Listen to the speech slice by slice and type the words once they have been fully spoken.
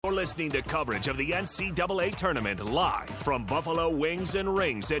You're listening to coverage of the NCAA tournament live from Buffalo Wings and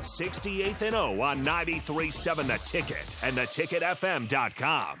Rings at 68th and O on 93.7 The Ticket and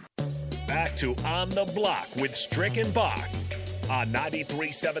theticketfm.com. Back to On the Block with Strick and Bach on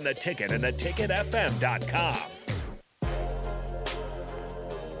 93.7 The Ticket and theticketfm.com.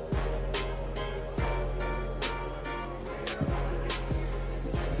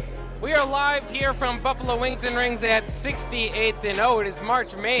 We are live here from Buffalo Wings and Rings at 68th and O. It is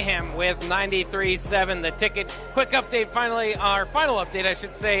March Mayhem with 93.7 The Ticket. Quick update, our final update, I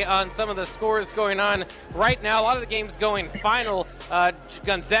should say, on some of the scores going on right now. A lot of the games going final.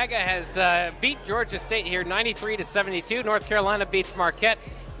 Gonzaga has beat Georgia State here 93-72. North Carolina beats Marquette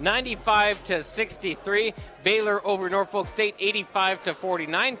 95-63. Baylor over Norfolk State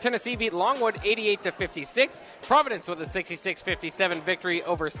 85-49. Tennessee beat Longwood 88-56. Providence with a 66-57 victory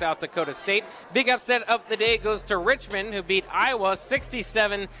over South Dakota State. Big upset of the day goes to Richmond, who beat Iowa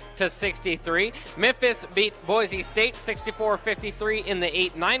 67-63. Memphis beat Boise State 64-53 in the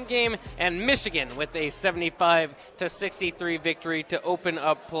 8-9 game, and Michigan with a 75-63 victory to open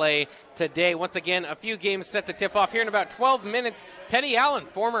up play today. Once again, a few games set to tip off here in about 12 minutes. Teddy Allen,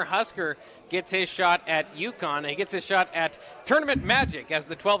 former Husker, gets his shot at UConn. He gets his shot at Tournament Magic as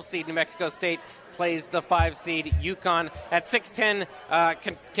the 12th seed New Mexico State plays the 5 seed UConn. At 6:10,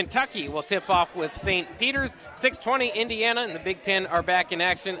 Kentucky will tip off with St. Peter's. 6:20, Indiana and the Big Ten are back in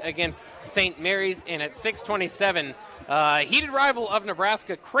action against St. Mary's. And at 6:27, heated rival of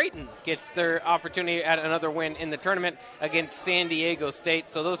Nebraska, Creighton, gets their opportunity at another win in the tournament against San Diego State.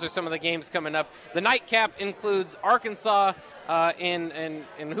 So those are some of the games coming up. The nightcap includes Arkansas, and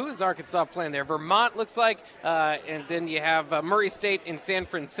who is Arkansas playing there? Vermont, looks like. And then you have Murray State in San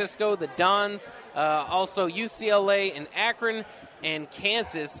Francisco, the Dons, also UCLA in Akron, and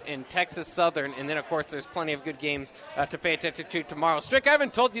Kansas and Texas Southern. And then, of course, there's plenty of good games to pay attention to tomorrow. Strick, I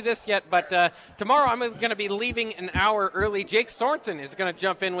haven't told you this yet, but tomorrow I'm going to be leaving an hour early. Jake Sorensen is going to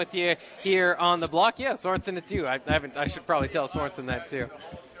jump in with you here on the block. Yeah, Sorensen, it's you. I should probably tell Sorensen that, too.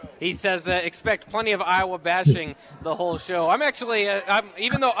 He says expect plenty of Iowa bashing the whole show. I'm actually,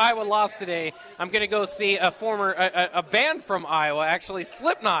 even though Iowa lost today, I'm going to go see a band from Iowa, actually,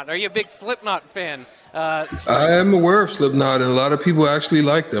 Slipknot. Are you a big Slipknot fan? I am aware of Slipknot, and a lot of people actually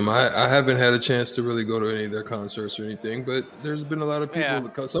like them. I haven't had a chance to really go to any of their concerts or anything, but there's been a lot of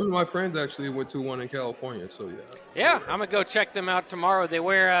people. Yeah. Some of my friends actually went to one in California, so yeah. Yeah, I'm going to go check them out tomorrow. They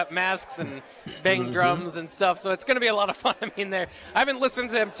wear masks and bang drums and stuff, so it's going to be a lot of fun. I mean, I haven't listened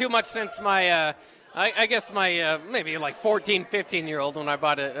to them too much since my I guess my maybe like 14, 15-year-old when I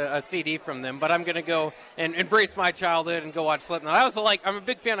bought a CD from them. But I'm going to go and embrace my childhood and go watch Slipknot. I'm a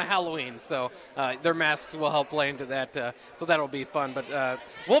big fan of Halloween, so their masks will help play into that. So that'll be fun. But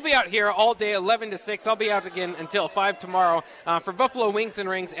we'll be out here all day, 11 to 6. I'll be out again until 5 tomorrow for Buffalo Wings and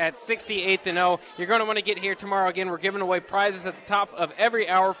Rings at 68th and O. You're going to want to get here tomorrow. Again, we're giving away prizes at the top of every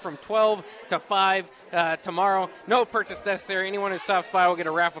hour from 12 to 5 tomorrow. No purchase necessary. Anyone who stops by will get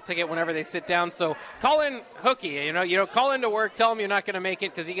a raffle ticket whenever they sit down. So call in Hookie, call into work, tell them you're not going to make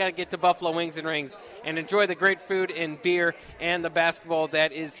it because you got to get to Buffalo Wings and Rings and enjoy the great food and beer and the basketball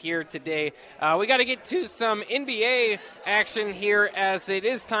that is here today. We got to get to some NBA action here as it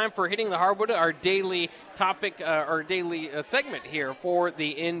is time for Hitting the Hardwood, our daily topic, our daily segment here for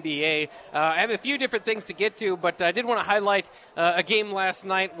the NBA. I have a few different things to get to, but I did want to highlight a game last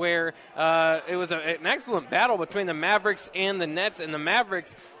night where it was an excellent battle between the Mavericks and the Nets, and the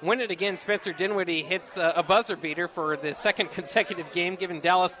Mavericks win it again. Spencer Dinwiddie hits a buzzer beater for the second consecutive game, giving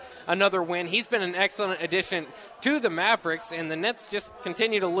Dallas another win. He's been an excellent addition to the Mavericks, and the Nets just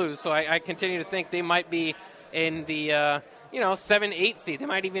continue to lose, so I continue to think they might be in the 7-8 seed. They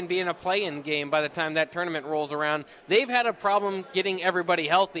might even be in a play-in game by the time that tournament rolls around. They've had a problem getting everybody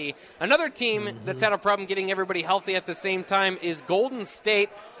healthy. Another team that's had a problem getting everybody healthy at the same time is Golden State.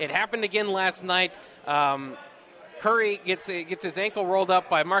 It happened again last night. Curry gets his ankle rolled up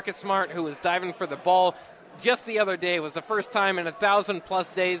by Marcus Smart, who was diving for the ball. Just the other day was the first time in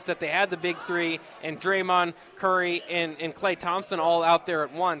 1,000+ days that they had the big three, and Draymond, Curry, and Klay Thompson all out there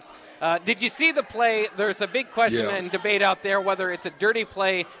at once. Did you see the play? There's a big question and debate out there whether it's a dirty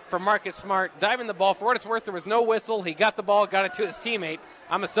play for Marcus Smart diving the ball. For what it's worth, there was no whistle. He got the ball, got it to his teammate.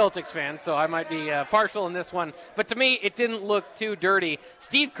 I'm a Celtics fan, so I might be partial in this one. But to me, it didn't look too dirty.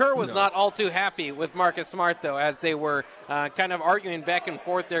 Steve Kerr was not all too happy with Marcus Smart, though, as they were kind of arguing back and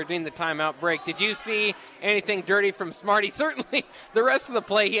forth there during the timeout break. Did you see anything dirty from Smarty. Certainly, the rest of the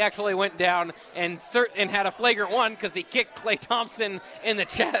play, he actually went down and had a flagrant one because he kicked Klay Thompson in the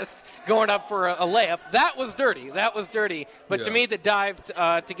chest going up for a layup. That was dirty. But to me, the dive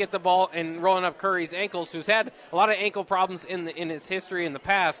to get the ball and rolling up Curry's ankles, who's had a lot of ankle problems in his history in the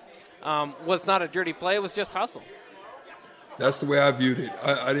past, was not a dirty play. It was just hustle. That's the way I viewed it.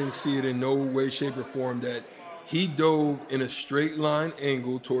 I didn't see it in no way, shape, or form that he dove in a straight line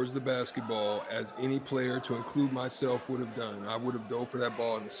angle towards the basketball as any player, to include myself, would have done. I would have dove for that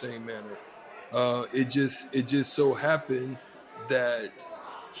ball in the same manner. It just so happened that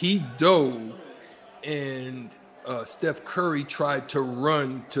he dove and Steph Curry tried to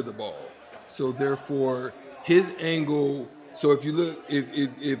run to the ball. So therefore, his angle. So if you look,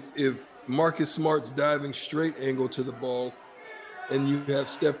 if Marcus Smart's diving straight angle to the ball, and you have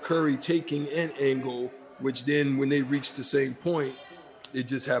Steph Curry taking an angle, which then when they reach the same point, it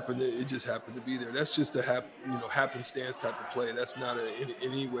just happened to be there. That's just a happenstance type of play. That's not in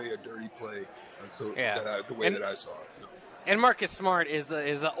any way a dirty play. The way that I saw it. No. And Marcus Smart is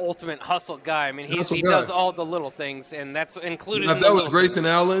an ultimate hustle guy. I mean, he does all the little things, and that's included. Now, if that was Grayson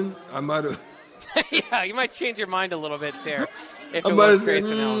Allen, I might have. Yeah, you might change your mind a little bit there. If it was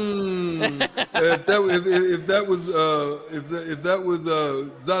Grayson Allen. if that was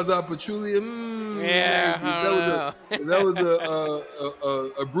Zaza Pachulia, if that was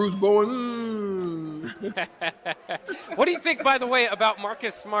a Bruce Bowen. What do you think, by the way, about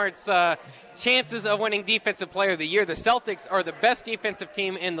Marcus Smart's chances of winning Defensive Player of the Year? The Celtics are the best defensive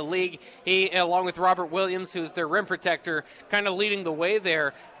team in the league. He, along with Robert Williams, who's their rim protector, kind of leading the way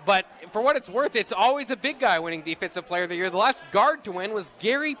there. But for what it's worth, it's always a big guy winning Defensive Player of the Year. The last guard to win was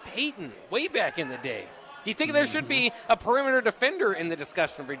Gary Payton way back in the day. Do you think there should be a perimeter defender in the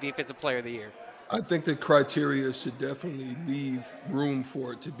discussion for Defensive Player of the Year? I think the criteria should definitely leave room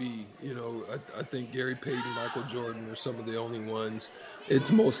for it to be. I think Gary Payton, Michael Jordan are some of the only ones.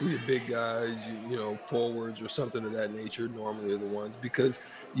 It's mostly the big guys, forwards or something of that nature normally are the ones, because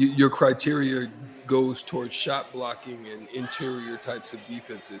your criteria goes towards shot blocking and interior types of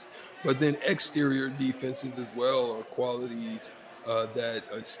defenses. But then exterior defenses as well are qualities that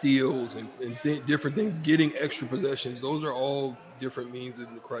steals and different things, getting extra possessions. Those are all different means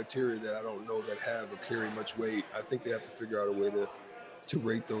in the criteria that I don't know that have or carry much weight. I think they have to figure out a way to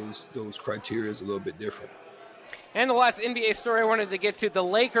rate those criteria a little bit different. And the last NBA story I wanted to get to, the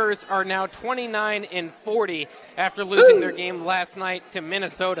Lakers are now 29-40 after losing their game last night to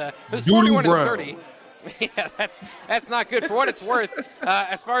Minnesota. It was 41-30. Yeah, that's not good. For what it's worth,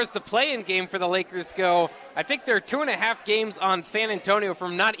 as far as the play-in game for the Lakers go, I think they're 2.5 games on San Antonio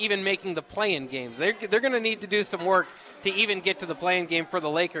from not even making the play-in games. They're going to need to do some work to even get to the play-in game for the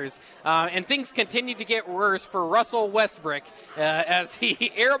Lakers. And things continue to get worse for Russell Westbrook as he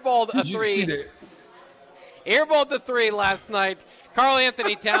airballed a three. Airballed the three last night. Karl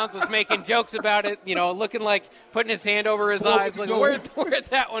Anthony Towns was making jokes about it, looking like putting his hand over his eyes, like, where'd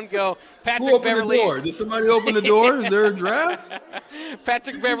that one go? Patrick Beverley. The door? Did somebody open the door? Is there a draft?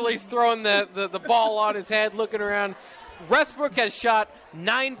 Patrick Beverley's throwing the ball on his head, looking around. Westbrook has shot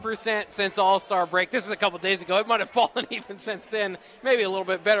 9% since All-Star break. This is a couple days ago. It might have fallen even since then, maybe a little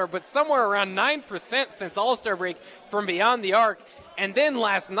bit better, but somewhere around 9% since All-Star break from beyond the arc. And then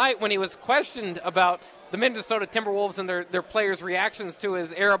last night when he was questioned about the Minnesota Timberwolves and their players' reactions to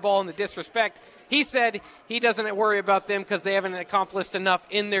his air ball and the disrespect, he said he doesn't worry about them because they haven't accomplished enough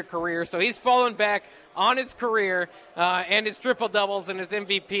in their career. So he's fallen back on his career and his triple-doubles and his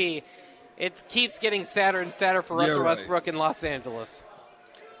MVP. It keeps getting sadder and sadder for Russell Westbrook in Los Angeles.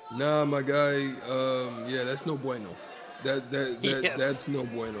 Nah, my guy, that's no bueno. That's no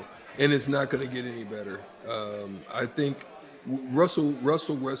bueno. And it's not going to get any better. I think Russell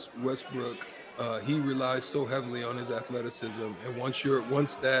Westbrook, he relies so heavily on his athleticism, and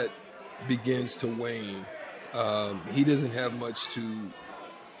once that begins to wane, he doesn't have much to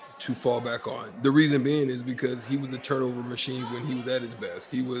fall back on. The reason being is because he was a turnover machine when he was at his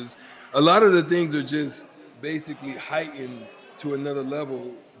best. A lot of the things are just basically heightened to another level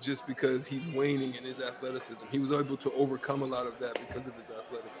just because he's waning in his athleticism. He was able to overcome a lot of that because of his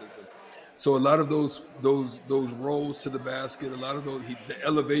athleticism. So a lot of those rolls to the basket, a lot of the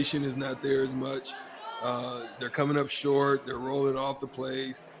elevation is not there as much. They're coming up short. They're rolling off the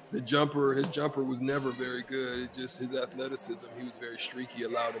plays. His jumper was never very good. It just his athleticism. He was very streaky,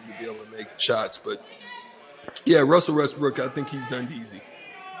 allowed him to be able to make shots. But yeah, Russell Westbrook, I think he's done easy.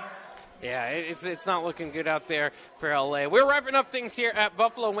 Yeah, it's not looking good out there for LA. We're wrapping up things here at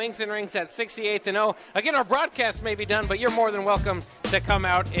Buffalo Wings and Rings at 68-0. Again, our broadcast may be done, but you're more than welcome to come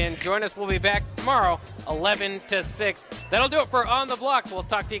out and join us. We'll be back tomorrow, 11 to 6. That'll do it for On the Block. We'll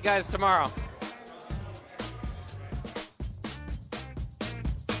talk to you guys tomorrow.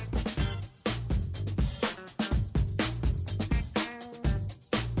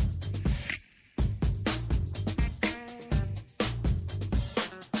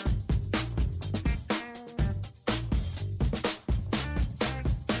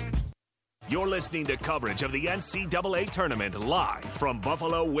 You're listening to coverage of the NCAA tournament live from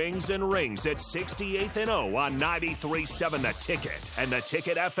Buffalo Wings and Rings at 68th and O on 93.7 The Ticket and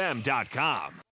theticketfm.com.